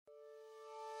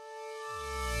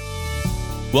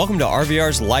Welcome to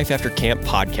RVR's Life After Camp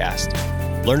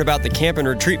podcast. Learn about the camp and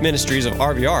retreat ministries of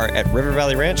RVR at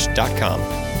rivervalleyranch.com.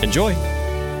 Enjoy.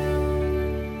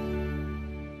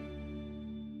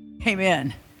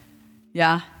 Amen.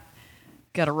 Yeah.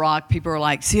 Got a rock. People are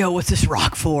like, CO, what's this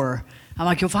rock for? I'm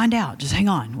like, you'll find out. Just hang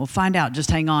on. We'll find out.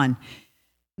 Just hang on.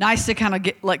 Nice to kind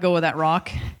of let go of that rock.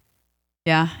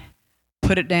 Yeah.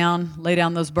 Put it down. Lay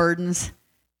down those burdens.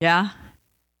 Yeah.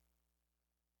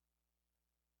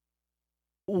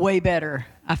 Way better.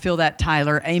 I feel that,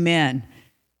 Tyler. Amen.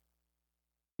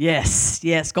 Yes.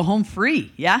 Go home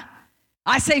free. Yeah.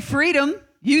 I say freedom.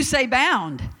 You say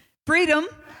bound. Freedom.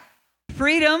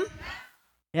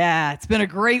 Yeah. It's been a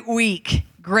great week.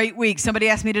 Somebody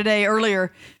asked me today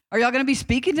earlier, are y'all going to be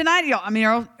speaking tonight?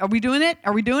 Are we doing it?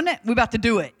 We're about to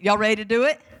do it. Y'all ready to do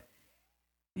it?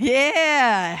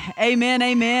 Yeah.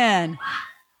 Amen.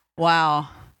 Wow.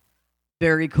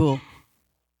 Very cool.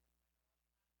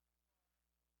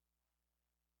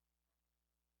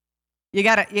 You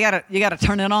gotta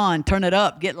turn it on, turn it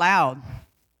up, get loud.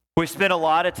 We spent a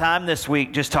lot of time this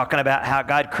week just talking about how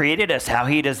God created us, how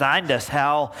He designed us,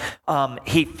 how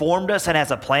He formed us and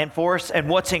has a plan for us. And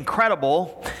what's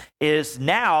incredible is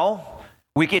now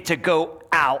we get to go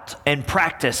out and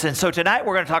practice. And so tonight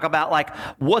we're going to talk about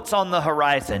what's on the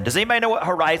horizon. Does anybody know what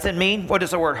horizon mean? What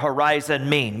does the word horizon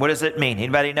mean? What does it mean?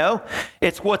 Anybody know?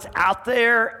 It's what's out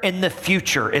there in the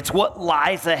future. It's what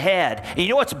lies ahead. And you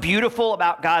know what's beautiful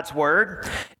about God's word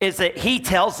is that He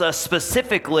tells us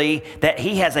specifically that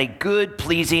He has a good,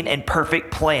 pleasing, and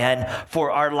perfect plan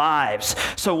for our lives.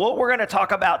 So what we're going to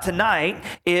talk about tonight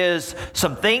is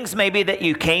some things maybe that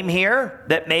you came here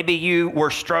that maybe you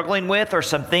were struggling with, or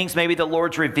some things maybe the Lord's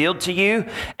revealed to you,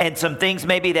 and some things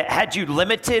maybe that had you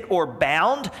limited or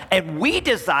bound. And we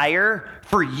desire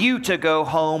for you to go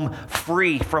home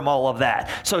free from all of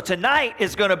that. So tonight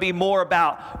is going to be more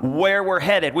about where we're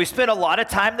headed. We spent a lot of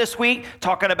time this week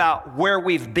talking about where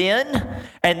we've been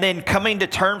and then coming to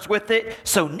terms with it.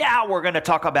 So now we're going to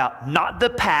talk about not the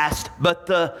past, but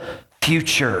the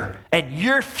future. And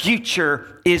your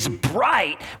future is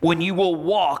bright when you will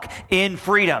walk in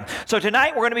freedom. So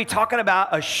tonight we're going to be talking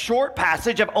about a short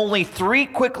passage of only 3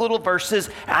 quick little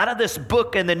verses out of this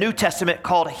book in the New Testament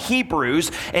called Hebrews.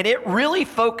 And it really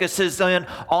focuses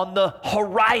on the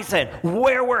horizon,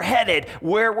 where we're headed,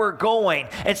 where we're going.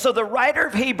 And so the writer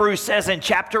of Hebrews says in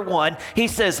chapter 1, he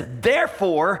says,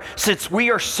 therefore, since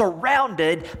we are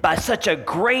surrounded by such a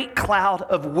great cloud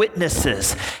of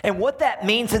witnesses. And what that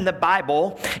means in the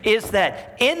Bible is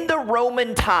that in the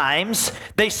Roman times,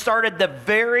 they started the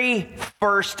very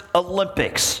first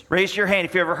Olympics. Raise your hand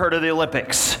if you ever heard of the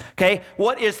Olympics. Okay,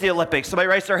 what is the Olympics? Somebody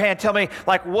raise their hand. Tell me,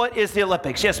 what is the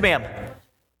Olympics? Yes, ma'am.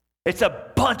 It's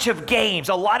a bunch of games,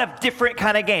 a lot of different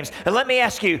kind of games. And let me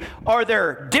ask you, are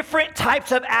there different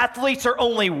types of athletes or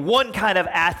only one kind of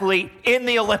athlete in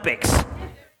the Olympics?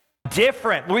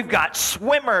 Different. We've got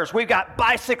swimmers, we've got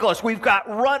bicyclists, we've got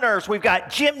runners, we've got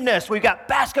gymnasts, we've got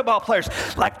basketball players.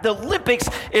 The Olympics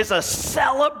is a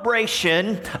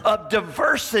celebration of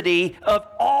diversity of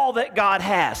all that God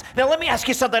has. Now let me ask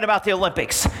you something about the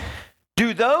Olympics.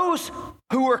 Do those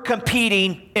who are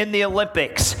competing in the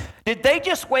Olympics, did they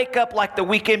just wake up the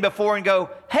weekend before and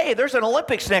go, hey, there's an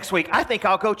Olympics next week, I think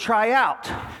I'll go try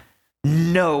out?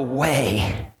 No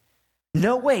way.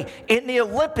 No way. In the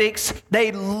Olympics,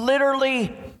 they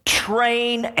literally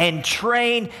train and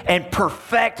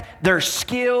perfect their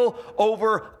skill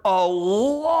over a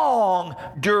long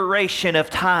duration of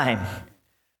time.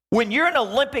 When you're an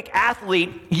Olympic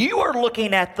athlete, you are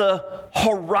looking at the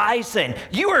horizon.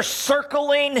 You are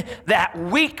circling that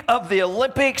week of the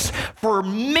Olympics for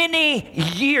many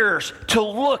years to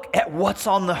look at what's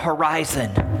on the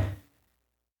horizon.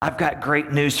 I've got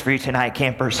great news for you tonight,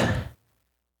 campers.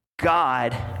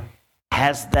 God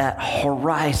has that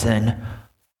horizon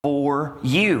for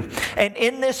you. And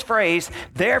in this phrase,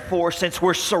 therefore, since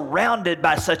we're surrounded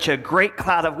by such a great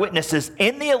cloud of witnesses,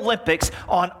 in the Olympics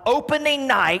on opening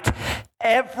night,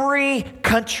 every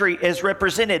country is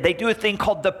represented. They do a thing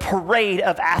called the parade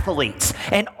of athletes.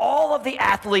 And all of the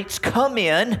athletes come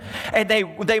in and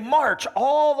they march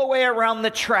all the way around the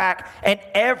track, and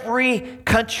every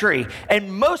country.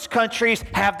 And most countries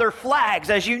have their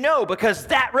flags, as you know, because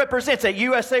that represents it.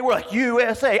 USA, we're like,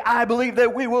 USA, I believe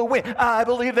that we will win. I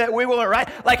believe that we will win, right?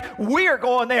 We are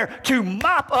going there to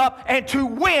mop up and to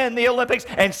win the Olympics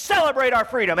and celebrate our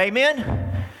freedom. Amen?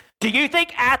 Do you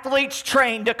think athletes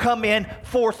train to come in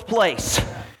 4th place?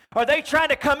 Are they trying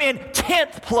to come in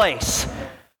 10th place?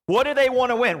 What do they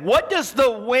want to win? What does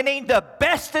the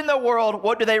best in the world,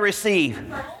 what do they receive?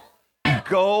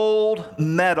 Gold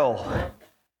medal.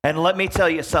 And let me tell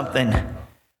you something.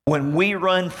 When we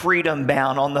run freedom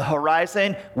bound on the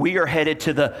horizon, we are headed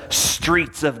to the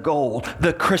streets of gold,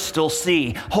 the crystal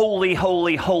sea. Holy,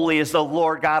 holy, holy is the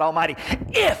Lord God Almighty.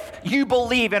 If you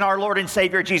believe in our Lord and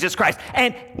Savior Jesus Christ,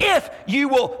 and if you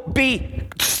will be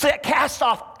cast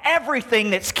off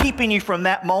everything that's keeping you from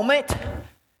that moment,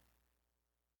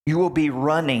 you will be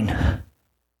running,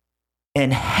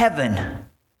 and heaven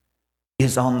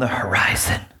is on the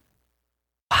horizon.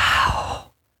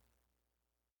 Wow.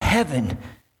 Heaven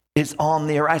is on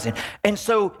the horizon. And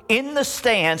so in the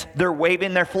stands, they're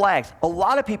waving their flags. A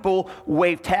lot of people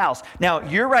wave towels. Now,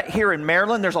 you're right here in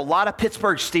Maryland. There's a lot of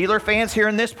Pittsburgh Steelers fans here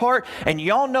in this part, and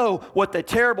y'all know what the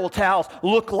terrible towels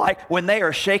look like when they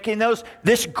are shaking those.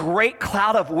 This great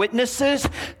cloud of witnesses,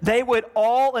 they would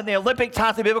all, in the Olympic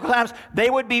times, the biblical times, they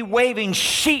would be waving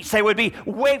sheets. They would be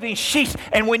waving sheets.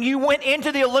 And when you went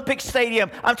into the Olympic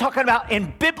Stadium, I'm talking about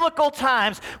in biblical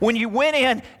times, when you went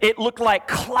in, it looked like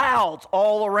clouds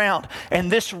all around.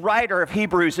 And this writer of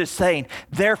Hebrews is saying,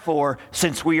 therefore,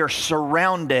 since we are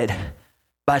surrounded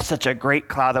by such a great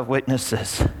cloud of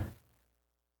witnesses,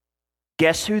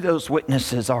 guess who those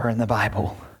witnesses are in the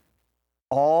Bible?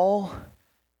 All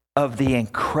of the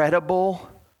incredible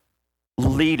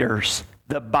leaders,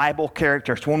 the Bible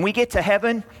characters. When we get to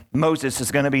heaven, Moses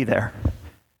is going to be there.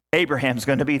 Abraham's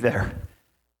going to be there.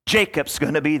 Jacob's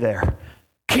going to be there.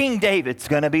 King David's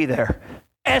going to be there.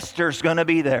 Esther's going to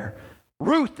be there.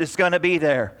 Ruth is going to be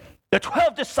there. The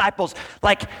 12 disciples,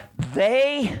 like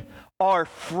they are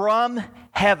from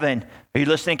heaven. Are you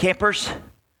listening, campers?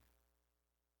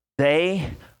 They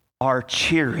are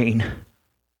cheering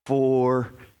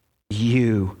for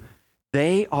you.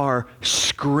 They are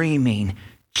screaming,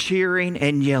 cheering,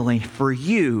 and yelling for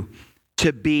you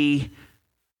to be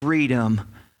freedom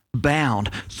bound.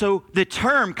 So the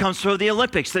term comes from the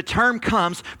Olympics. The term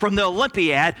comes from the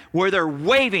Olympiad, where they're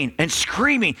waving and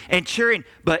screaming and cheering,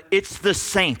 but it's the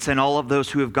saints and all of those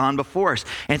who have gone before us.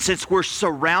 And since we're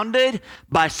surrounded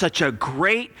by such a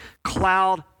great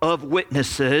cloud of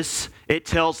witnesses, it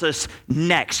tells us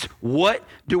next, what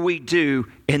do we do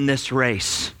in this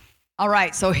race? All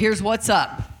right, so here's what's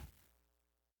up.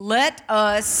 Let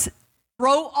us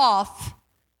throw off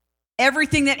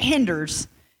everything that hinders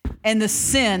and the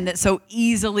sin that so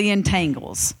easily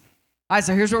entangles. All right,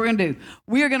 so here's what we're going to do.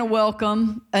 We are going to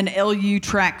welcome an LU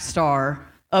track star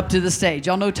up to the stage.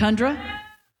 Y'all know Tundra?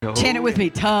 Oh. Chant it with me.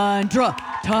 Tundra,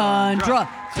 Tundra,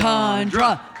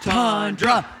 Tundra,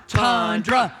 Tundra,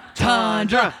 Tundra,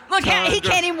 Tundra. Look, he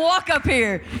can't even walk up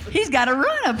here. He's got to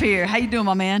run up here. How you doing,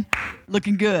 my man?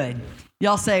 Looking good.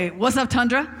 Y'all say, what's up,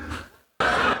 Tundra? All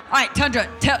right, Tundra,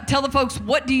 tell the folks,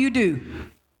 what do you do?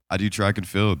 I do track and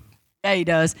field. Yeah, he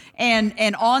does. And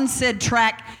on said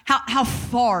track, how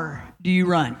far do you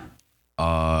run?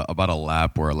 About a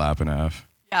lap or a lap and a half.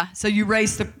 Yeah, so you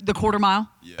race the quarter mile?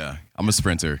 Yeah, I'm a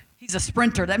sprinter. He's a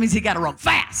sprinter. That means he got to run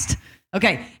fast.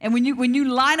 Okay, and when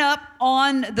you line up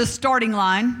on the starting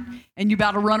line and you're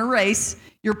about to run a race,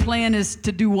 your plan is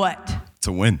to do what?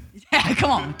 To win. Yeah, come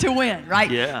on, to win,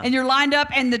 right? Yeah. And you're lined up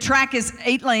and the track is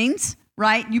 8 lanes,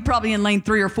 right? You probably in lane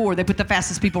 3 or 4. They put the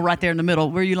fastest people right there in the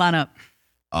middle. Where you line up?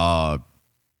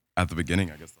 At the beginning,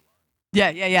 I guess. Yeah,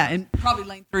 and probably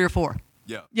lane 3 or 4.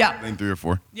 Yeah. Lane 3 or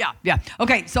 4. Yeah.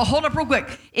 Okay, so hold up real quick.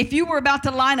 If you were about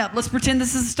to line up, let's pretend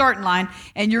this is the starting line,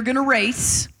 and you're going to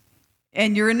race,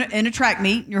 and you're in a track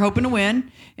meet, and you're hoping to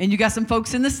win, and you got some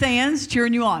folks in the stands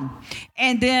cheering you on.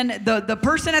 And then the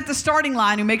person at the starting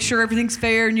line who makes sure everything's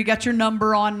fair, and you got your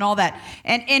number on and all that,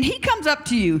 and he comes up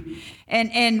to you,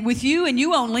 and with you and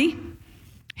you only,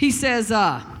 he says,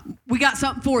 we got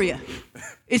something for you.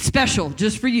 It's special,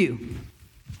 just for you.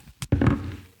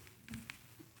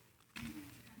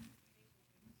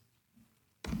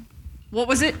 What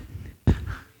was it?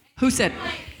 Who said?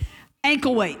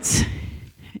 Ankle weights.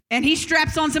 And he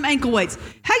straps on some ankle weights.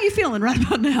 How you feeling right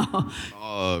about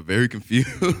now? Very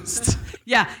confused.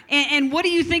 Yeah. And what are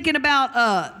you thinking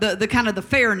about the kind of the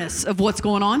fairness of what's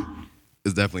going on?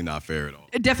 It's definitely not fair at all.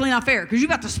 Definitely not fair, because you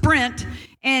got to sprint,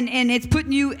 and it's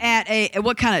putting you at a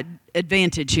what kind of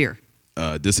advantage here?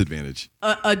 Disadvantage.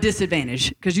 A disadvantage,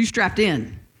 because you strapped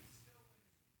in.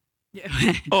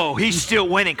 Oh, he's still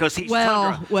winning because he's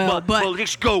Tundra. But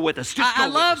just go with us. I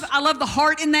love the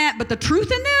heart in that, but the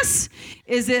truth in this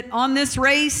is that on this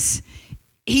race,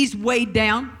 he's weighed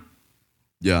down.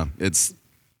 Yeah, it's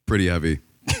pretty heavy.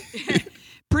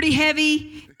 Pretty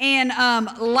heavy, and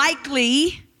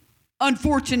likely,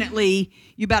 unfortunately,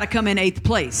 you about to come in 8th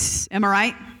place. Am I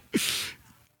right?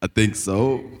 I think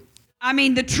so. I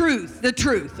mean, the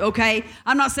truth, okay?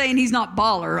 I'm not saying he's not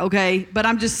baller, okay? But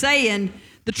I'm just saying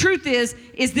the truth is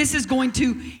this is going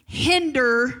to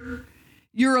hinder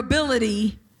your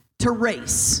ability to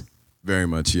race? Very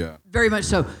much, yeah. Very much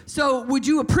so. So would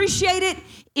you appreciate it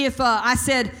if I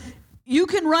said, you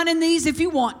can run in these if you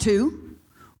want to,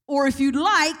 or if you'd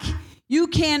like, you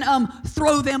can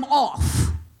throw them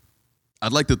off?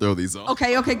 I'd like to throw these off.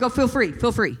 Okay, go. Feel free.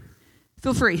 Throw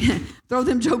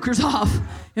them jokers off.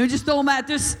 And just throw them at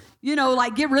this,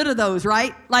 like get rid of those,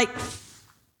 right? Like,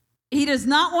 he does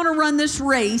not want to run this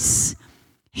race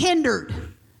hindered.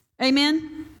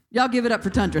 Amen? Y'all give it up for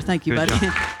Tundra. Thank you, buddy.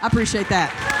 I appreciate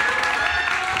that.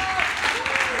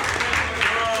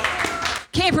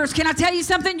 Campers, can I tell you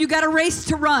something? You got a race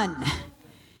to run.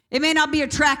 It may not be a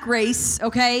track race,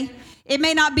 okay? It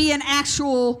may not be an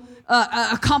actual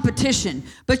a competition,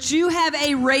 but you have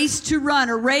a race to run,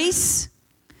 a race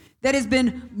that has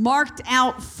been marked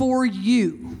out for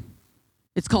you.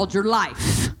 It's called your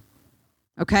life,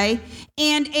 okay?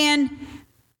 And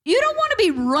you don't want to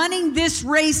be running this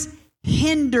race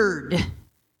hindered,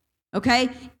 okay?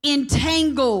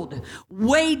 Entangled,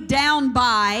 weighed down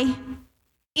by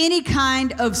any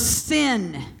kind of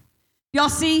sin. Y'all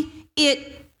see,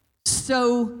 it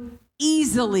so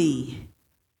easily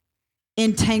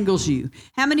entangles you.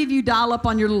 How many of you dial up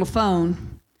on your little phone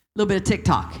a little bit of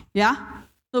TikTok? Yeah? A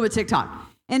little bit of TikTok.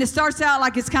 And it starts out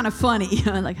like it's kind of funny,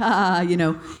 like,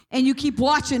 and you keep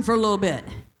watching for a little bit.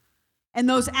 And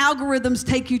those algorithms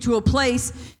take you to a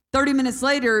place, 30 minutes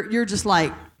later, you're just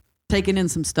like taking in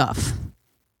some stuff.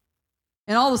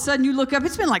 And all of a sudden you look up,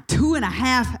 it's been like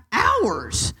 2.5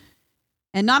 hours.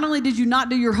 And not only did you not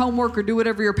do your homework or do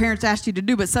whatever your parents asked you to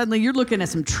do, but suddenly you're looking at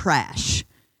some trash. You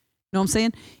know what I'm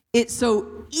saying? It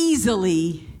so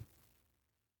easily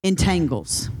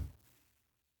entangles.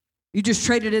 You just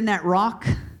traded in that rock,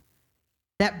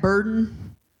 that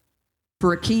burden,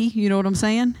 for a key. You know what I'm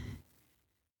saying?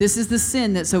 This is the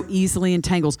sin that so easily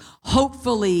entangles.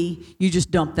 Hopefully, you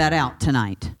just dump that out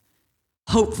tonight.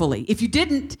 Hopefully. If you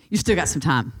didn't, you still got some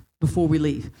time before we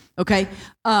leave. Okay?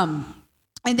 And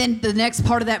then the next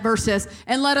part of that verse says,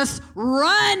 and let us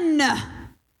run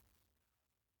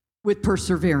with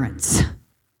perseverance.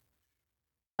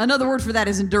 Another word for that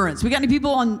is endurance. We got any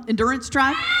people on endurance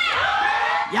track?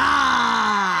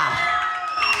 Yeah.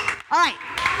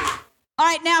 All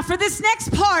right, now for this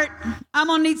next part, I'm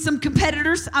going to need some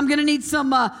competitors. I'm going to need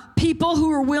some people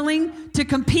who are willing to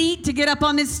compete to get up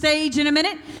on this stage in a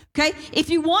minute. Okay?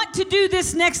 If you want to do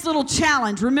this next little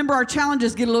challenge, remember our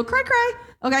challenges get a little cray-cray.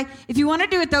 Okay? If you want to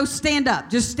do it, though, stand up.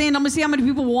 Just stand up. Let me see how many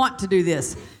people want to do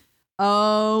this.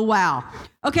 Oh, wow.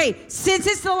 Okay, since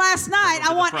it's the last night,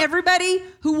 I want everybody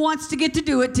who wants to get to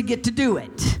do it to get to do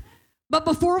it. But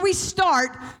before we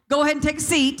start, go ahead and take a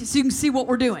seat so you can see what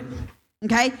we're doing.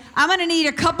 Okay? I'm going to need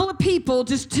a couple of people,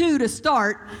 just 2 to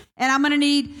start, and I'm going to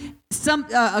need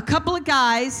a couple of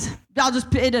guys, it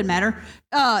doesn't matter,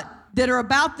 that are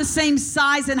about the same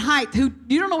size and height, who,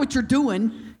 you don't know what you're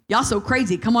doing. Y'all so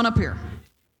crazy. Come on up here.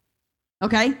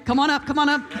 Okay? Come on up.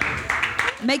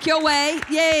 Make your way.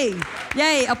 Yay.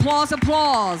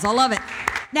 Applause. I love it.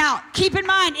 Now, keep in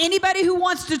mind, anybody who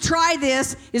wants to try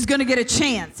this is going to get a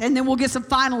chance, and then we'll get some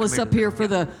finalists up here for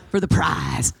the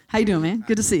prize. How you doing, man?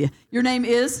 Good to see you. Your name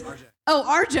is? RJ.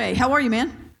 Oh, RJ. How are you,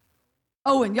 man?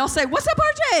 Owen. Y'all say, what's up,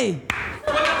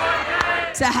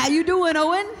 RJ? So how you doing,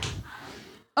 Owen?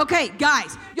 Okay,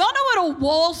 guys. Y'all know what a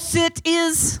wall sit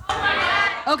is?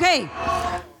 Okay.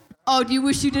 Oh, do you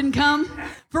wish you didn't come?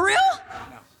 For real?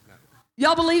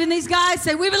 Y'all believe in these guys?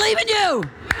 Say, we believe in you.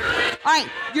 All right,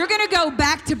 you're going to go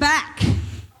back to back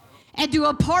and do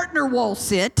a partner wall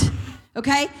sit,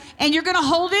 okay? And you're going to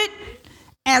hold it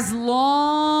as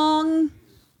long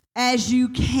as you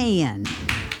can.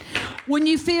 When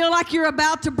you feel like you're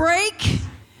about to break,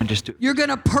 you're going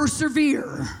to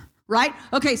persevere, right?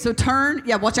 Okay, so turn.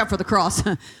 Yeah, watch out for the cross.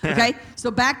 Okay,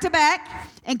 so back to back.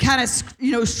 And kind of,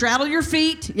 straddle your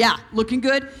feet. Yeah, looking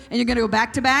good. And you're going to go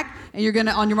back to back. And you're going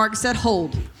to, on your mark set,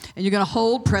 hold. And you're going to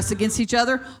hold, press against each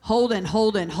other. Hold and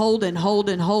hold and hold and hold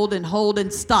and hold and hold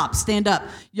and stop. Stand up.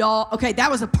 Y'all, okay, that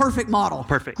was a perfect model.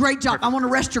 Perfect. Great job. Perfect. I want to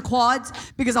rest your quads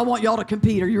because I want y'all to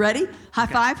compete. Are you ready? High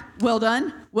five. Well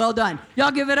done.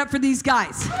 Y'all give it up for these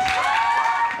guys.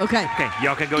 Okay,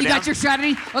 y'all can go down. You got your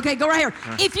strategy? Okay, go right here.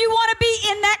 If you want to be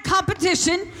in that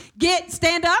competition,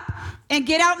 stand up and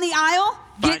get out in the aisle.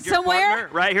 Get somewhere.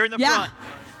 Right here in the front.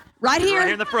 Right here. Right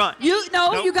here in the front. You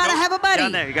got to have a buddy.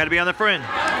 Down there. You got to be on the front.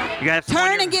 You got to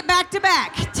turn and get back to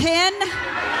back. 10,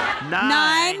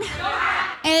 9,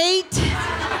 8,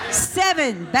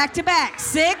 7. Back to back.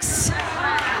 6,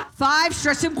 5.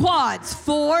 Stretch them quads.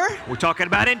 4. We're talking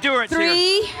about endurance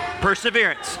 3, here.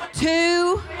 Perseverance.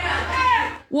 2,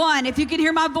 1. If you can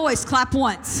hear my voice, clap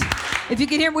once. If you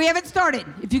can hear, we haven't started.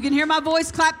 If you can hear my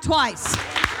voice, clap twice.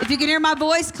 If you can hear my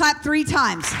voice, clap 3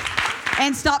 times.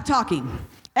 And stop talking.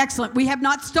 Excellent. We have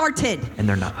not started. And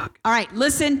they're not hugging. All right,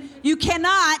 listen. You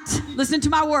cannot listen to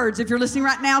my words. If you're listening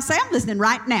right now, say, I'm listening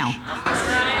right now.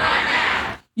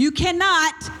 You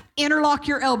cannot interlock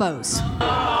your elbows.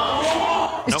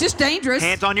 It's just dangerous.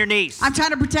 Hands on your knees. I'm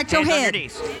trying to protect your head.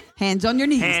 Hands on your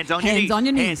knees. Hands on your knees. Hands on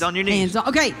your knees. Hands on your knees.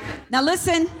 Okay, now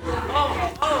listen.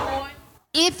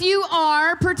 If you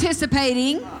are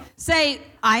participating, say,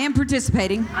 I am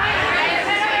participating.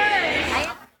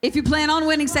 If you plan on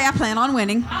winning, say, I plan on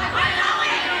winning.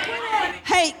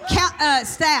 Hey,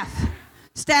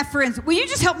 staff friends, will you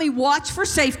just help me watch for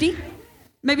safety?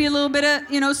 Maybe a little bit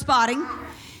of, spotting.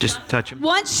 Just touch him.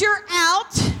 Once you're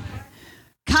out,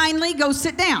 kindly go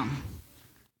sit down,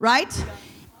 right?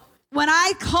 When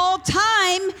I call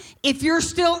time, if you're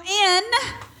still in,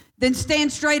 then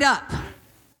stand straight up,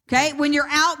 okay? When you're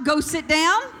out, go sit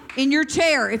down in your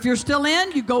chair. If you're still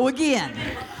in, you go again.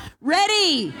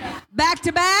 Ready, back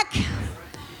to back.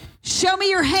 Show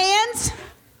me your hands.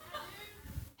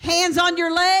 Hands on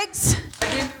your legs.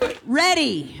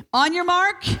 Ready, on your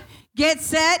mark, get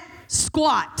set,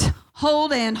 squat.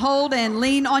 Hold and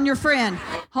lean on your friend.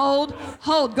 Hold.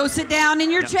 Go sit down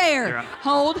in your chair.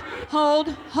 Hold.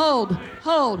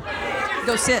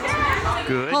 Go sit.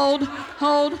 Good. Hold.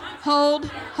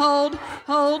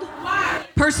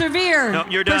 Persevere. No,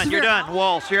 you're done. Persevere. You're done.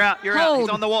 Walls, you're out. You're out. He's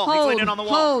on the wall. He's leaning on the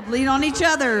wall. Lean on each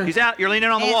other. He's out. You're leaning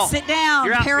on the And wall. sit down.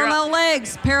 You're out. Parallel You're out.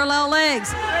 legs. Parallel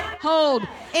legs. Hold.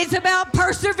 It's about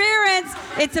perseverance.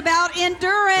 It's about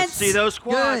endurance. Let's see those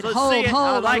quads. Good. Let's Hold. see it.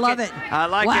 I love it. I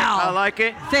like it. Wow. I like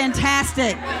it.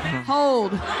 Fantastic.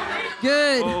 Hold.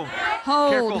 Good. Oh.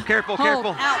 Hold. Careful.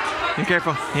 Out. Be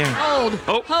careful. Yeah. Hold.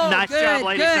 Oh, nice Good, job,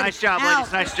 ladies. good. Nice job,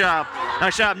 Out. ladies.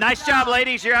 Nice job,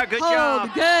 ladies. You're out. Good Hold.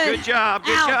 job. Good. Good job.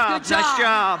 Out. Good Nice job.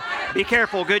 job. Be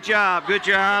careful. Good job.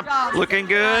 job. Looking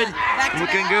good. Back to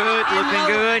Looking back. good. And Looking lower.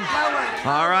 good.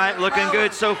 Lower. All right. Looking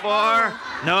good so far.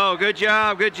 No, good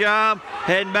job.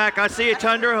 Heading back. I see you,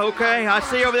 Tundra. Okay. I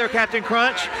see you over there, Captain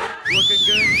Crunch. Looking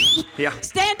good. Yeah.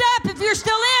 Stand up if you're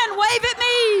still in. Wave at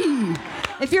me.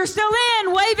 If you're still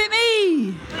in, wave at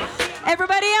me.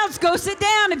 Everybody else, go sit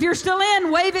down. If you're still in,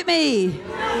 wave at me.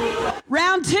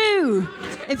 Round 2.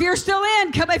 If you're still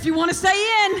in, come if you want to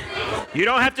stay in. You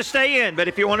don't have to stay in, but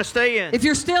if you want to stay in. If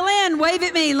you're still in, wave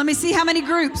at me. Let me see how many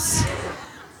groups.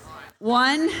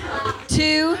 1,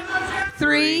 2,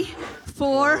 3,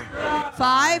 4,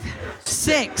 5,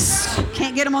 6.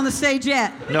 Can't get them on the stage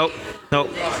yet. Nope. All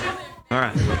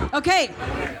right. Okay.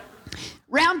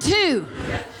 Round 2.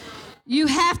 You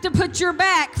have to put your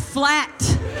back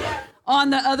flat on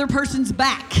the other person's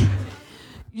back.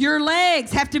 Your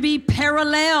legs have to be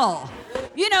parallel.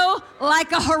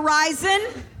 Like a horizon.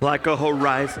 Like a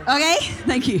horizon. Okay,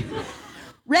 thank you.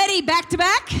 Ready, back to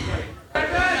back.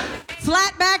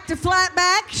 Flat back to flat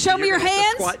back. Show me your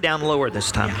hands. Squat down lower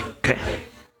this time. Okay.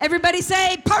 Everybody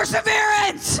say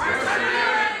perseverance.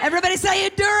 Everybody say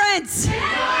endurance.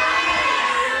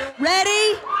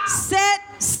 Ready, set,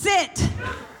 sit.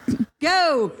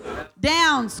 Go.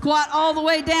 Down. Squat all the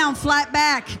way down. Flat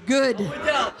back. Good.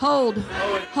 Hold.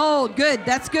 Good.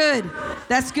 That's good.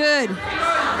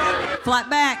 Flat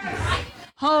back.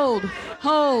 Hold.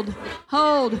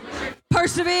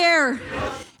 Persevere.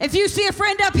 If you see a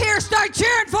friend up here, start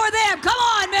cheering for them. Come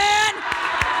on, man.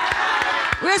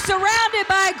 We're surrounded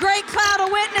by a great cloud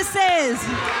of witnesses.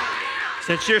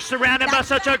 Since you're surrounded by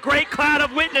such a great cloud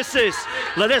of witnesses,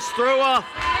 let us throw off.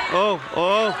 Oh.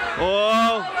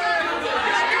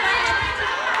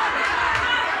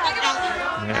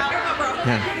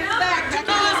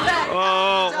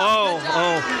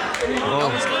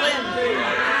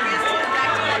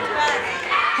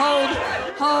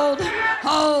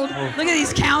 Hold. Look at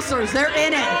these counselors. They're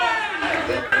in it.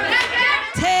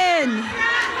 10,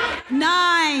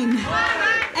 9,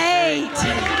 8,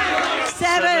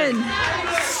 7,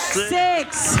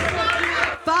 6,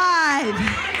 5,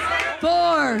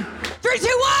 4, 3, 2,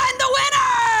 1. The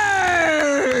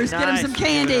winners! Get them some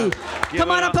candy.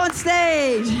 Come on up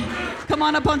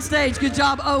on stage. Good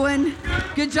job, Owen.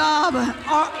 Good job.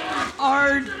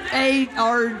 RJ.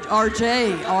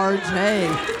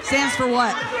 Stands for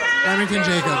what? Remington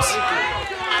Jacobs.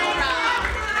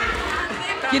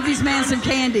 Give these men some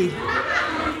candy.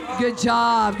 Good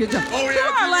job. Oh, yeah, Who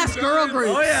are our last girl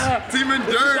groups? Oh, yeah. Team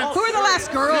Endurance. Who are the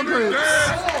last girl groups?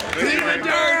 Team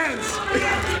Endurance.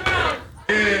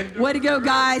 Way to go,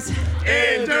 guys.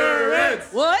 Endurance.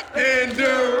 What?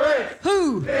 Endurance.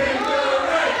 Who?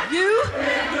 Endurance. You?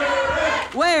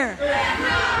 Endurance. Where?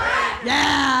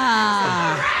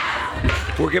 Yeah.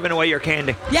 We're giving away your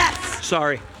candy. Yes.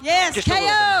 Sorry. Yes, Just a little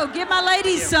KO. Give my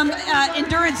ladies some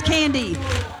endurance candy.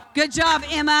 Good job,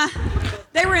 Emma.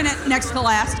 They were in it next to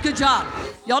last. Good job.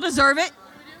 Y'all deserve it.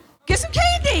 Get some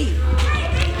candy.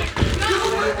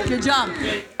 Good job.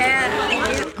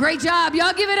 Great job.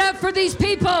 Y'all give it up for these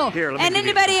people. Here, and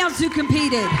anybody else who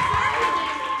competed.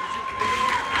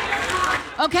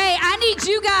 Okay, I need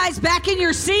you guys back in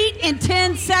your seat in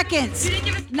 10 seconds.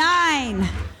 9.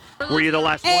 Were you the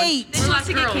last 8.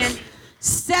 one?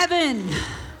 7.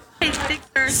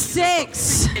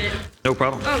 6. No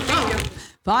problem.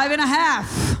 5.5.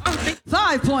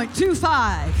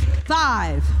 5.25.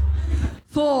 5.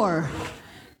 4.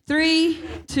 3,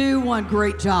 2, 1.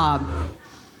 Great job.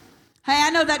 Hey, I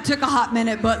know that took a hot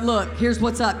minute, but look, here's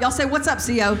what's up. Y'all say, what's up,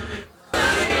 CO?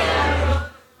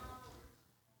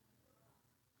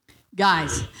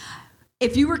 Guys,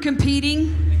 if you were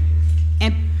competing,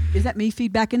 and is that me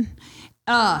feedbacking?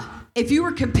 If you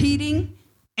were competing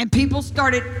and people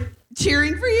started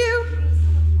cheering for you,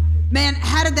 man,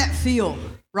 how did that feel,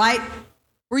 right?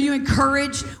 Were you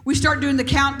encouraged? We start doing the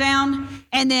countdown,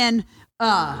 and then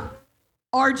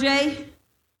RJ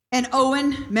and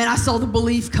Owen, man, I saw the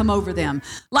belief come over them.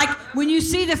 Like when you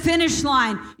see the finish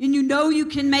line and you know you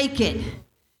can make it.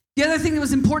 The other thing that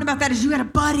was important about that is you had a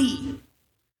buddy.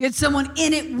 You had someone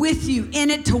in it with you, in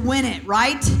it to win it,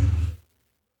 right?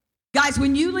 Guys,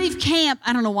 when you leave camp,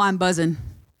 I don't know why I'm buzzing.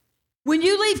 When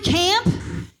you leave camp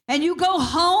and you go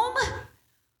home,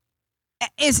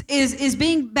 is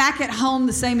being back at home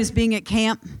the same as being at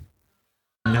camp?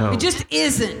 No. It just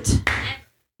isn't.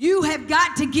 You have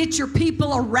got to get your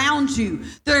people around you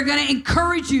that are going to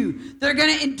encourage you, that are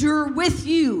going to endure with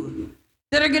you,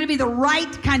 that are going to be the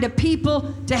right kind of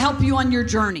people to help you on your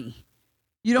journey.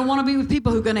 You don't want to be with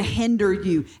people who are going to hinder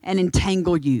you and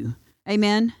entangle you.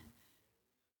 Amen?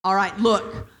 All right,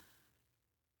 look.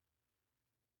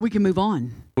 We can move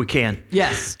on. We can.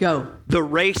 Yes, go. The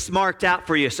race marked out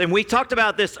for you. And we talked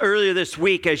about this earlier this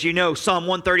week, as you know, Psalm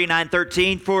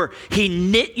 139:13, for he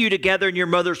knit you together in your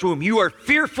mother's womb. You are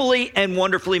fearfully and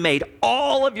wonderfully made.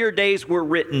 All of your days were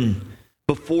written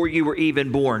before you were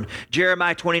even born.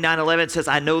 Jeremiah 29:11 says,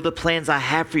 I know the plans I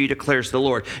have for you, declares the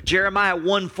Lord. Jeremiah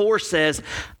 1:4 says,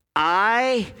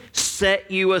 I set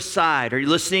you aside. Are you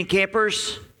listening,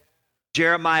 campers?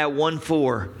 Jeremiah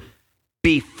 1:4,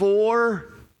 before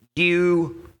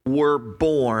you were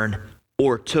born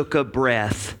or took a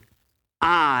breath,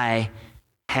 I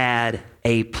had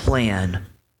a plan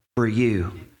for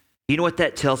you. You know what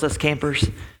that tells us, campers?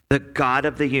 The God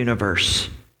of the universe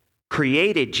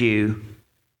created you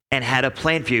and had a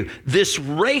plan for you. This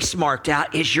race marked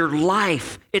out is your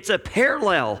life. It's a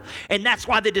parallel. And that's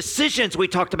why the decisions we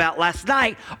talked about last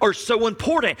night are so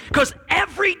important. Because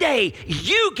every day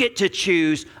you get to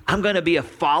choose, I'm going to be a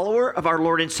follower of our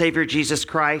Lord and Savior Jesus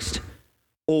Christ,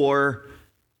 or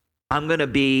I'm going to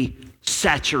be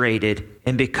saturated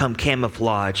and become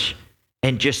camouflage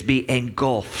and just be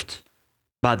engulfed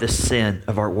by the sin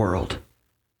of our world.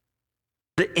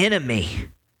 The enemy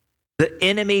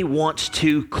wants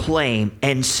to claim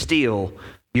and steal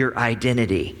your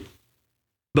identity.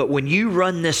 But when you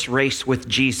run this race with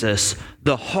Jesus,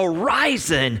 the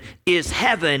horizon is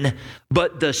heaven,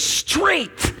 but the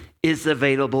strength is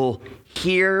available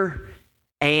here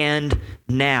and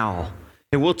now.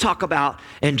 And we'll talk about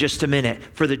in just a minute,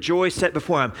 for the joy set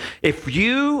before him. If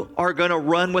you are going to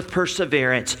run with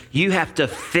perseverance, you have to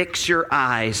fix your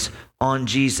eyes on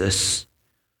Jesus.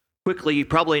 Quickly, you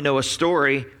probably know a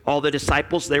story. All the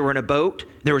disciples, they were in a boat.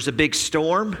 There was a big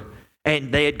storm,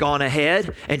 and they had gone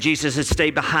ahead, and Jesus had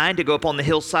stayed behind to go up on the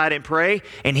hillside and pray,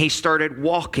 and he started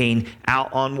walking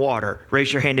out on water.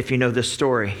 Raise your hand if you know this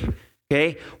story.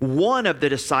 Okay? One of the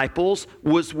disciples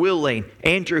was willing.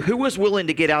 Andrew, who was willing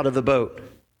to get out of the boat?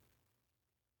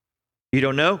 You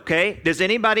don't know? Okay. Does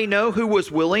anybody know who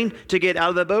was willing to get out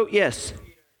of the boat? Yes.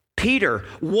 Peter,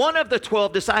 one of the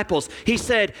 12 disciples. He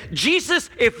said, Jesus,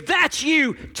 if that's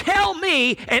you, tell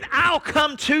me and I'll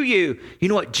come to you. You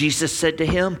know what Jesus said to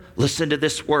him? Listen to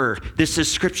this word. This is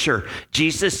scripture.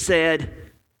 Jesus said,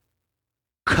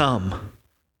 come.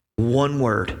 One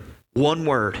word.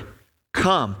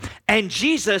 Come. And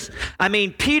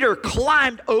Peter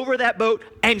climbed over that boat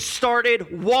and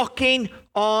started walking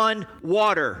on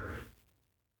water.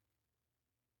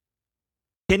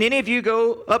 Can any of you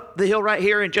go up the hill right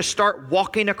here and just start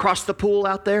walking across the pool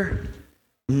out there?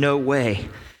 No way.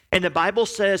 And the Bible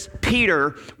says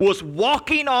Peter was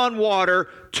walking on water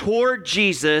toward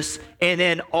Jesus, and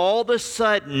then all of a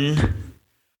sudden,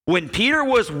 when Peter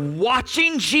was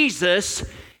watching Jesus,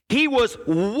 he was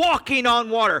walking on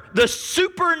water. The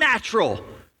supernatural.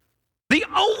 The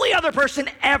only other person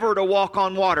ever to walk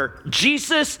on water.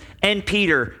 Jesus and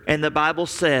Peter. And the Bible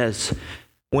says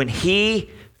when he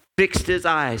fixed his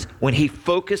eyes, when he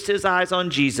focused his eyes on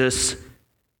Jesus,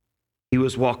 he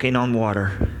was walking on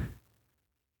water.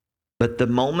 But the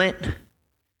moment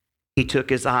he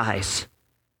took his eyes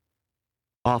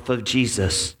off of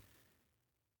Jesus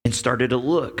and started to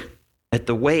look at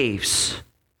the waves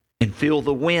and feel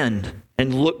the wind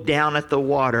and look down at the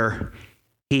water,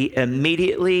 he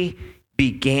immediately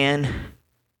began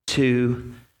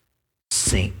to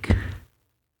sink.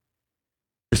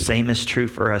 The same is true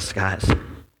for us, guys.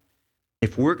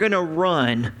 If we're going to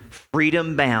run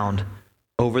freedom bound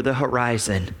over the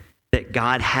horizon that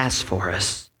God has for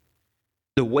us,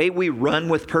 the way we run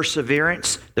with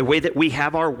perseverance, the way that we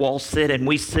have our wall sit and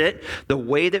we sit, the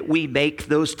way that we make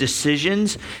those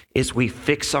decisions is we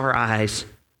fix our eyes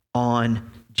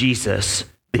on Jesus,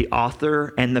 the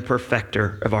author and the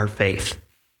perfecter of our faith.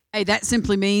 Hey, that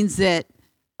simply means that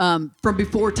from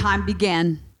before time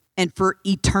began and for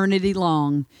eternity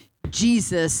long,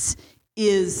 Jesus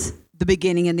is the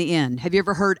beginning and the end. Have you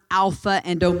ever heard Alpha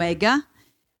and Omega?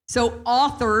 So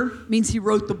author means he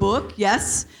wrote the book,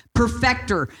 yes.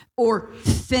 Perfecter or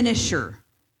finisher.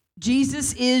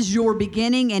 Jesus is your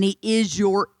beginning and he is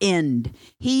your end.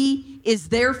 He is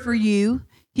there for you.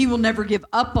 He will never give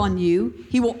up on you.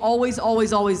 He will always,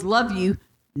 always, always love you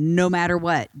no matter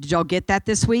what. Did y'all get that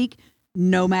this week?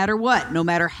 No matter what. No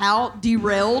matter how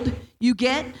derailed you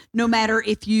get. No matter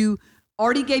if you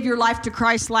already gave your life to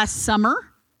Christ last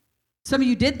summer. Some of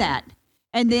you did that.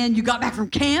 And then you got back from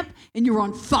camp and you were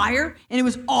on fire and it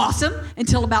was awesome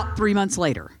until about 3 months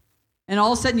later. And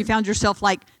all of a sudden you found yourself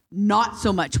like not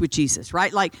so much with Jesus,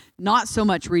 right? Like not so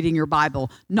much reading your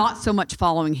Bible, not so much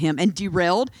following him and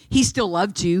derailed. He still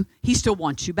loved you. He still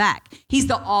wants you back. He's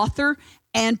the author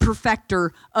and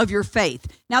perfecter of your faith.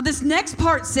 Now this next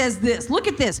part says this. Look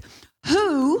at this.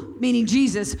 Who, meaning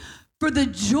Jesus, for the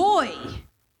joy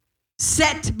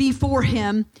set before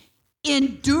him,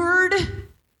 endured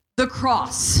the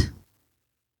cross.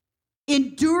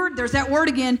 Endured, there's that word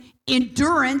again,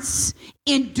 endurance,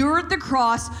 endured the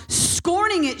cross,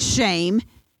 scorning its shame,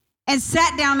 and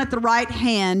sat down at the right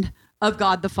hand of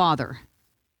God the Father.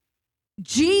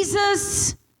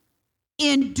 Jesus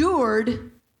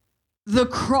endured the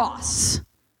cross.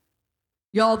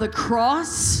 Y'all, the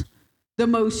cross, the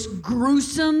most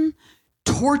gruesome,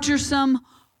 torturesome,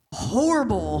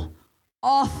 horrible,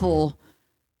 awful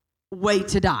way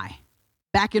to die.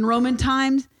 Back in Roman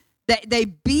times, they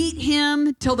beat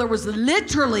him till there was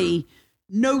literally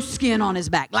no skin on his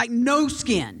back, like no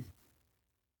skin.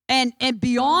 And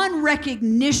beyond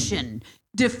recognition,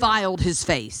 defiled his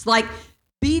face. Like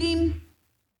beat him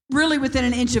really within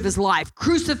an inch of his life.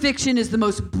 Crucifixion is the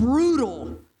most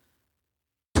brutal,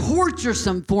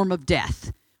 torturesome form of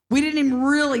death. We didn't even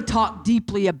really talk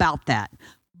deeply about that,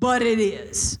 but it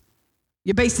is.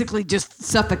 You basically just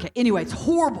suffocate. Anyway, it's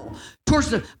horrible.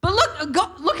 Torture. But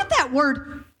look at that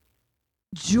word,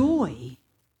 joy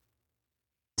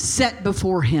set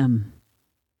before him.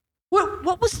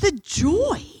 What was the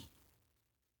joy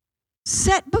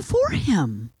set before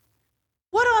him?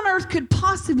 What on earth could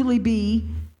possibly be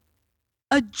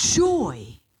a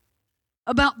joy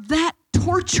about that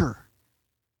torture?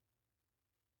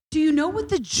 Do you know what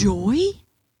the joy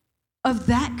of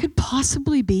that could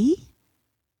possibly be?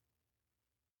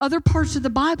 Other parts of the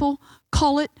Bible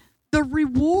call it the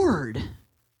reward.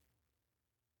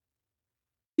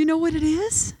 You know what it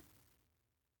is?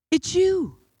 It's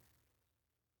you.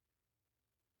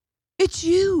 It's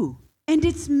you and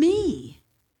it's me.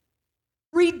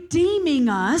 Redeeming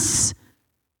us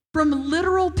from a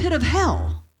literal pit of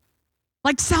hell.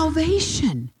 Like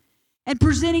salvation. And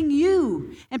presenting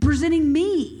you and presenting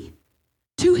me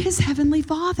to his heavenly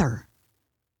Father.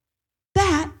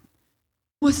 That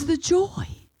was the joy.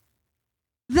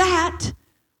 That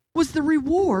was the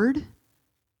reward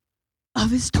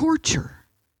of his torture.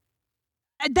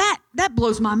 That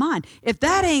blows my mind. If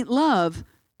that ain't love,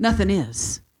 nothing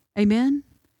is. Amen?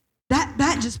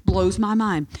 That just blows my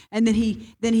mind. And then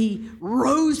he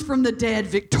rose from the dead,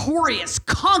 victorious,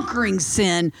 conquering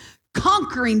sin,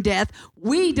 conquering death.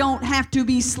 We don't have to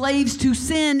be slaves to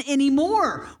sin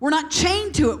anymore. We're not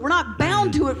chained to it. We're not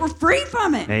bound to it. We're free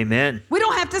from it. Amen. We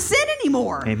don't have to sin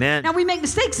anymore. Amen. Now, we make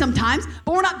mistakes sometimes,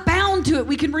 but we're not bound to it.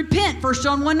 We can repent. 1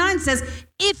 John 1:9 says,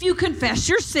 if you confess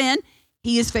your sin,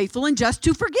 he is faithful and just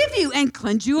to forgive you and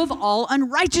cleanse you of all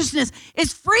unrighteousness.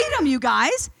 It's freedom, you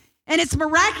guys. And it's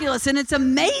miraculous and it's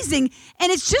amazing.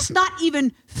 And it's just not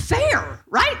even fair,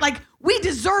 right? Like we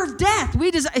deserve death. We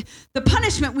deserve the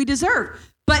punishment we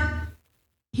deserve. But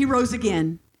he rose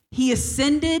again. He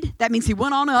ascended. That means he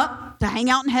went on up to hang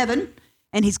out in heaven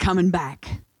and he's coming back.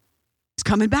 He's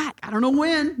coming back. I don't know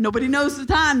when. Nobody knows the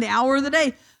time, the hour of the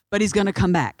day, but he's going to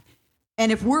come back.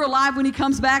 And if we're alive when he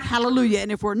comes back, hallelujah.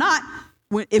 And if we're not,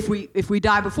 if we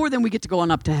die before then, we get to go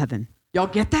on up to heaven. Y'all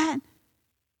get that?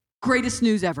 Greatest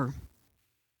news ever.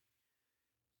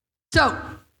 So,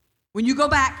 when you go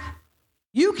back,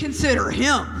 you consider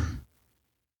him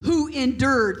who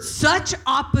endured such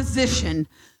opposition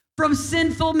from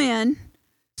sinful men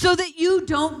so that you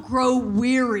don't grow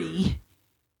weary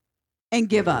and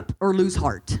give up or lose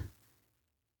heart.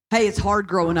 Hey, it's hard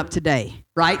growing up today,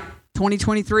 right?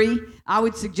 2023, I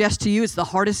would suggest to you it's the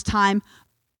hardest time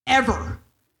ever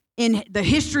in the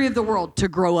history of the world to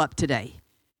grow up today.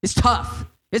 It's tough.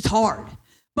 It's hard.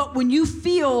 But when you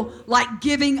feel like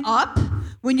giving up,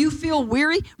 when you feel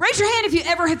weary, raise your hand if you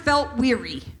ever have felt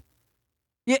weary.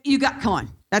 You got, come on,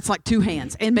 that's like 2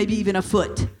 hands and maybe even a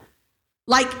foot.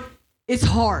 Like, it's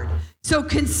hard. So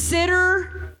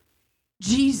consider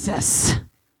Jesus.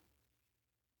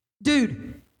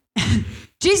 Dude,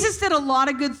 Jesus did a lot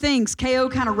of good things. KO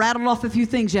kind of rattled off a few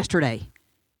things yesterday.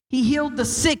 He healed the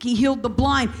sick. He healed the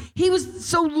blind. He was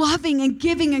so loving and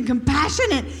giving and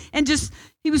compassionate and just,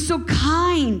 he was so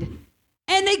kind.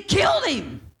 And they killed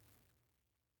him.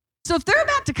 So if they're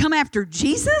about to come after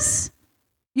Jesus,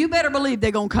 you better believe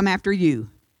they're going to come after you.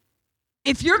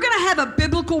 If you're going to have a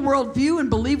biblical worldview and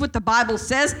believe what the Bible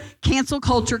says, cancel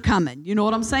culture coming. You know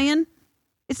what I'm saying?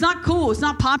 It's not cool. It's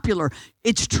not popular.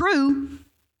 It's true,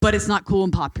 but it's not cool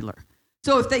and popular.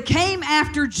 So if they came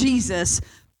after Jesus,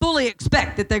 fully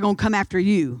expect that they're going to come after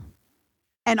you.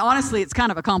 And honestly, it's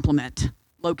kind of a compliment,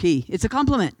 low key. It's a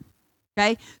compliment,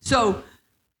 okay? So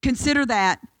consider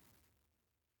that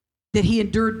he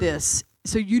endured this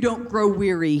so you don't grow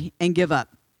weary and give up.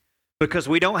 Because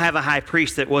we don't have a high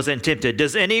priest that wasn't tempted.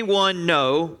 Does anyone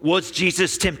know, was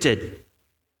Jesus tempted?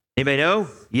 Anybody know?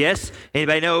 Yes?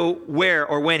 Anybody know where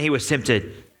or when he was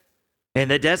tempted? In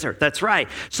the desert, that's right.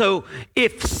 So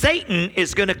if Satan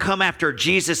is going to come after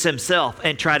Jesus himself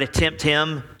and try to tempt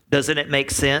him, doesn't it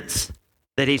make sense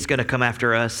that he's going to come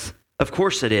after us? Of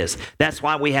course it is. That's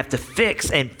why we have to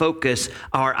fix and focus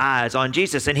our eyes on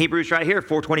Jesus. In Hebrews right here,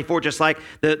 4:24, just like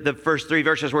the first 3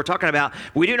 verses we're talking about,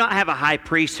 we do not have a high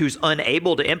priest who's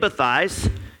unable to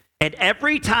empathize. And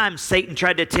every time Satan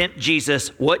tried to tempt Jesus,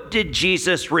 what did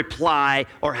Jesus reply,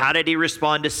 or how did he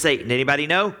respond to Satan? Anybody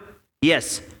know?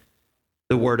 Yes.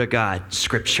 The Word of God,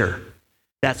 Scripture.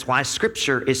 That's why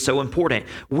Scripture is so important.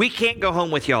 We can't go home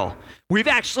with y'all. We've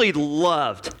actually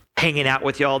loved hanging out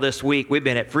with y'all this week. We've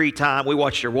been at free time. We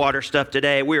watched your water stuff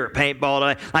today. We were at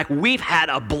paintball today. Like, we've had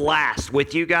a blast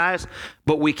with you guys,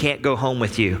 but we can't go home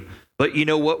with you. But you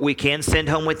know what we can send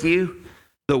home with you?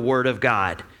 The Word of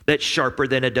God. That's sharper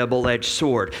than a double-edged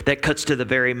sword, that cuts to the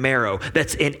very marrow,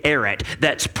 that's inerrant,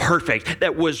 that's perfect,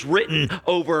 that was written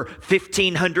over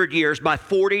 1,500 years by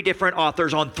 40 different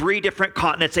authors on 3 different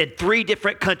continents in 3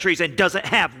 different countries and doesn't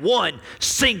have one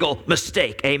single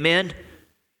mistake. Amen?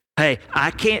 Hey,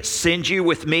 I can't send you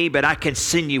with me, but I can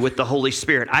send you with the Holy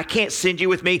Spirit. I can't send you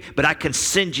with me, but I can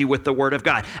send you with the Word of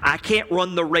God. I can't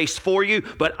run the race for you,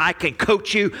 but I can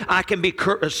coach you. I can be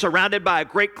surrounded by a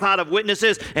great cloud of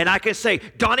witnesses, and I can say,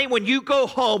 Donnie, when you go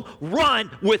home,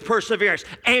 run with perseverance.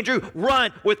 Andrew,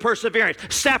 run with perseverance.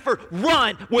 Stafford,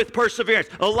 run with perseverance.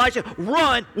 Elijah,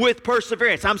 run with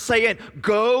perseverance. I'm saying,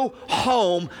 go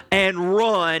home and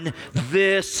run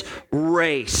this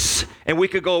race. And we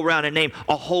could go around and name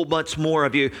a whole bunch more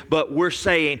of you, but we're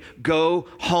saying go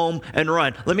home and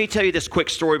run. Let me tell you this quick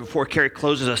story before Carrie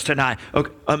closes us tonight.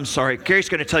 Okay, I'm sorry. Carrie's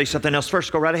going to tell you something else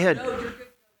first. Go right ahead.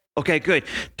 Okay, good.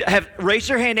 Raise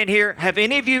your hand in here. Have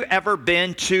any of you ever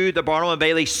been to the Barnum and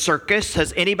Bailey circus?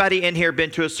 Has anybody in here been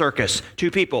to a circus?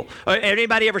 2 people.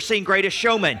 Anybody ever seen Greatest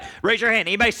Showman? Raise your hand.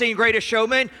 Anybody seen Greatest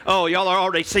Showman? Oh, y'all are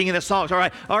already singing the songs. All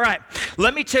right.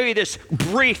 Let me tell you this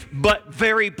brief, but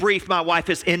very brief. My wife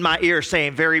is in my ear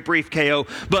saying very brief, KO.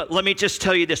 But let me just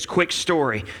tell you this quick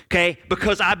story, okay?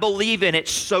 Because I believe in it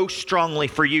so strongly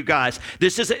for you guys.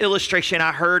 This is an illustration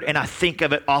I heard, and I think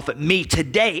of it often. Me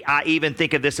today, I even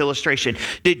think of this illustration.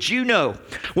 Did you know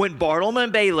when Barnum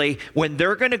and Bailey, when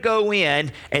they're going to go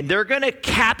in and they're going to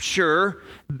capture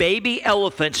baby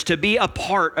elephants to be a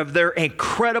part of their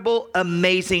incredible,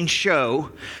 amazing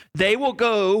show, they will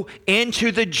go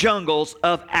into the jungles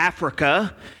of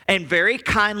Africa and very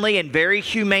kindly and very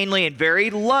humanely and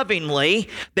very lovingly,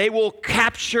 they will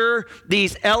capture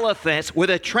these elephants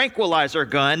with a tranquilizer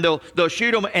gun. They'll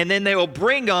shoot them and then they will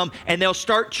bring them and they'll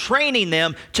start training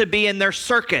them to be in their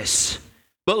circus.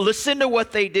 But listen to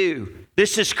what they do.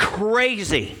 This is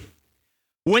crazy.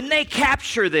 When they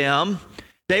capture them,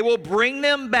 they will bring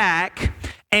them back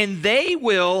and they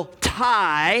will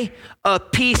tie a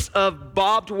piece of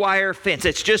barbed wire fence.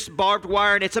 It's just barbed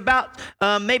wire, and it's about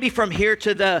maybe from here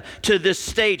to this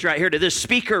stage right here, to this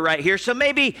speaker right here, so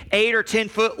maybe 8 or 10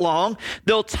 foot long.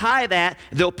 They'll tie that,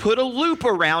 they'll put a loop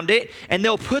around it, and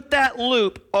they'll put that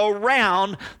loop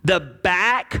around the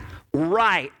back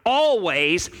right,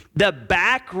 always the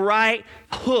back right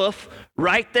hoof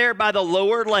right there by the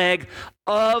lower leg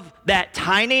of that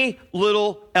tiny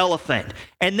little elephant.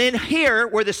 And then here,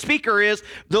 where the speaker is,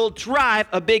 they'll drive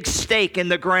a big stake in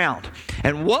the ground.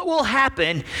 And what will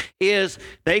happen is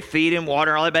they feed him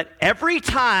water and all that, but every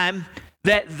time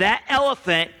that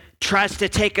elephant tries to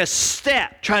take a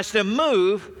step, tries to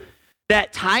move,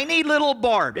 that tiny little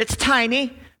barb, it's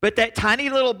tiny, but that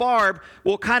tiny little barb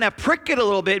will kind of prick it a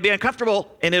little bit, be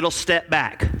uncomfortable, and it'll step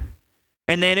back.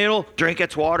 And then it'll drink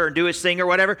its water and do its thing or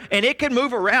whatever. And it can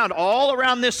move around all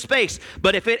around this space.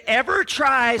 But if it ever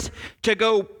tries to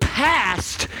go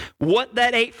past what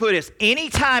that 8 foot is,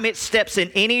 anytime it steps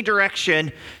in any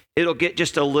direction, it'll get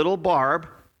just a little barb,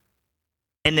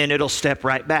 and then it'll step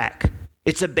right back.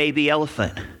 It's a baby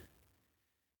elephant.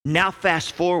 Now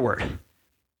fast forward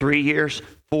 3 years,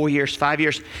 4 years, 5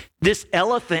 years. This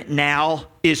elephant now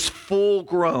is full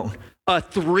grown. A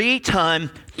 3-ton,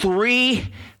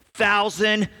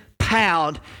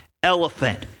 3,000-pound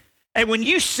elephant. And when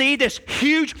you see this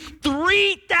huge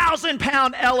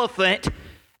 3,000-pound elephant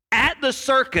at the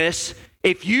circus,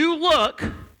 if you look,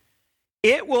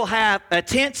 it will have a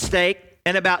tent stake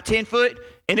and about 10 foot,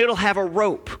 and it'll have a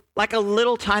rope, like a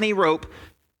little tiny rope,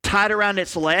 tied around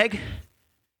its leg,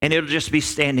 and it'll just be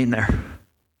standing there.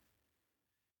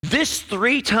 This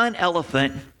 3-ton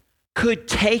elephant could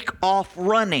take off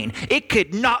running. It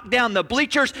could knock down the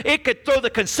bleachers. It could throw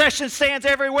the concession stands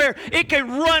everywhere. It could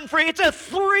run free. It's a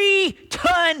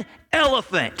 3-ton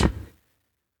elephant.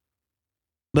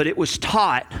 But it was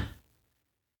taught.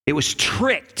 It was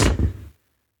tricked.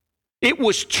 It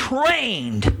was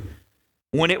trained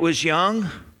when it was young.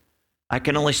 I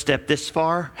can only step this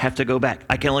far, have to go back.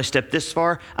 I can only step this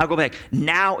far, I'll go back.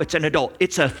 Now it's an adult.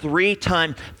 It's a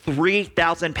 3-ton,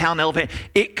 3,000-pound elephant.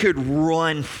 It could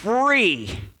run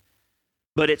free,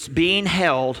 but it's being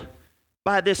held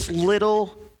by this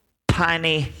little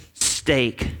tiny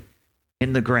stake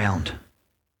in the ground.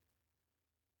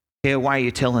 Okay, why are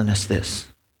you telling us this?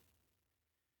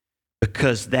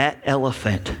 Because that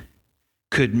elephant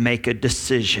could make a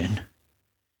decision,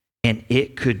 and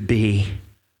it could be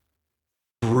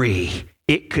free.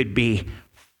 It could be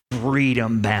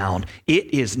freedom bound.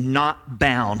 It is not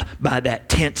bound by that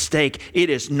tent stake. It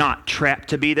is not trapped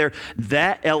to be there.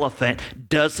 That elephant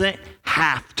doesn't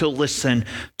have to listen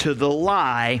to the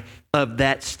lie of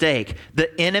that stake.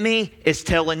 The enemy is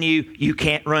telling you you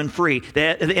can't run free.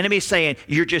 The enemy is saying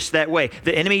you're just that way.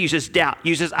 The enemy uses doubt,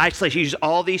 uses isolation, uses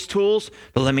all these tools.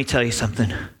 But let me tell you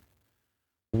something.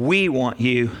 We want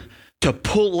you to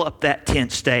pull up that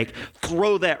tent stake,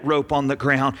 throw that rope on the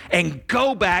ground, and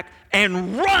go back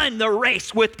and run the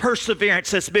race with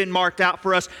perseverance that's been marked out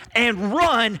for us, and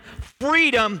run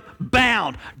freedom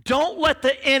bound. Don't let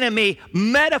the enemy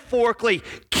metaphorically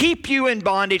keep you in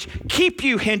bondage, keep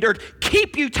you hindered,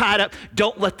 keep you tied up.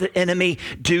 Don't let the enemy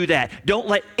do that. Don't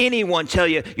let anyone tell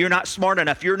you you're not smart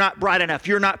enough, you're not bright enough,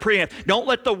 you're not pretty enough. Don't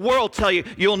let the world tell you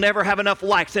you'll never have enough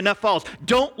likes, enough follows.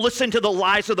 Don't listen to the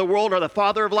lies of the world or the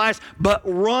father of lies, but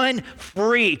run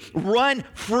free, run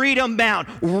freedom bound,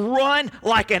 run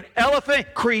like an elephant,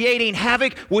 creating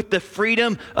havoc with the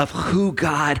freedom of who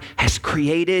God has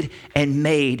created and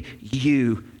made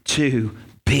you to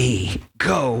be.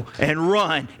 Go and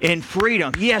run in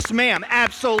freedom. Yes, ma'am,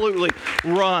 absolutely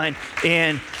run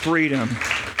in freedom.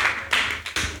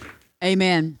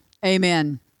 Amen.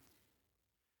 Amen.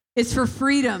 It's for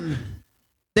freedom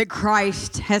that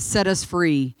Christ has set us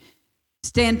free.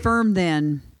 Stand firm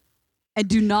then, and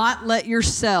do not let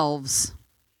yourselves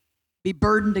be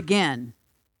burdened again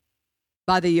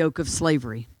by the yoke of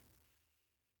slavery.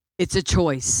 It's a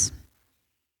choice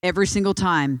every single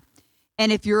time.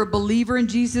 And if you're a believer in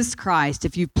Jesus Christ,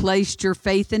 if you've placed your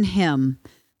faith in Him,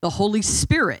 the Holy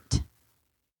Spirit,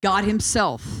 God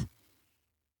Himself,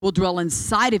 will dwell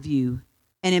inside of you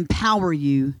and empower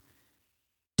you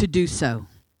to do so.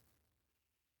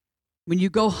 When you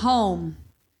go home,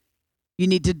 you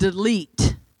need to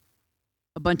delete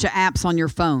a bunch of apps on your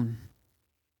phone.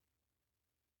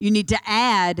 You need to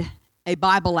add a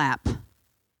Bible app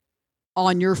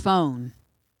on your phone.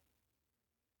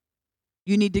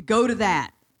 You need to go to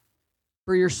that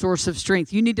for your source of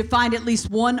strength. You need to find at least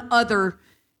one other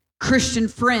Christian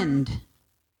friend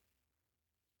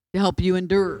to help you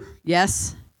endure.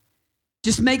 Yes?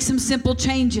 Just make some simple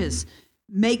changes.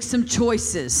 Make some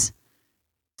choices.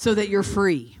 so that you're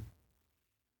free.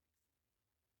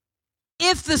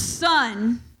 If the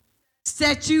Son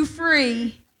sets you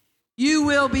free, you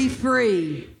will be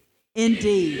free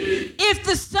indeed. If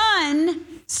the Son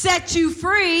sets you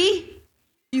free,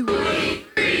 you will be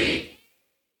free.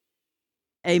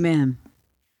 Amen.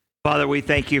 Father, we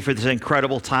thank you for this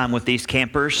incredible time with these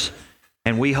campers,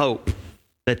 and we hope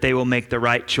that they will make the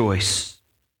right choice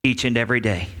each and every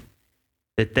day,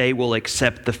 that they will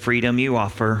accept the freedom you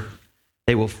offer.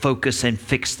 They will focus and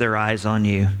fix their eyes on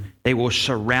you. They will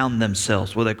surround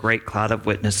themselves with a great cloud of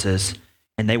witnesses,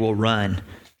 and they will run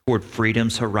toward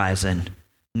freedom's horizon,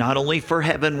 not only for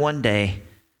heaven one day,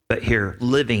 but here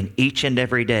living each and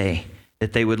every day,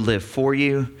 that they would live for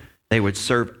you, they would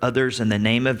serve others in the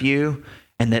name of you,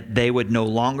 and that they would no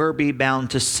longer be bound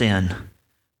to sin,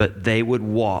 but they would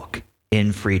walk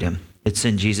in freedom. It's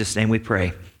in Jesus' name we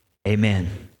pray. Amen.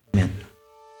 Amen.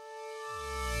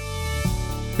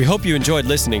 We hope you enjoyed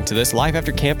listening to this Life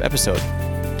After Camp episode.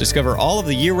 Discover all of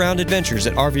the year-round adventures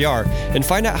at RVR and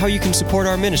find out how you can support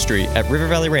our ministry at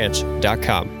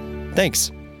rivervalleyranch.com.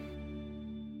 Thanks.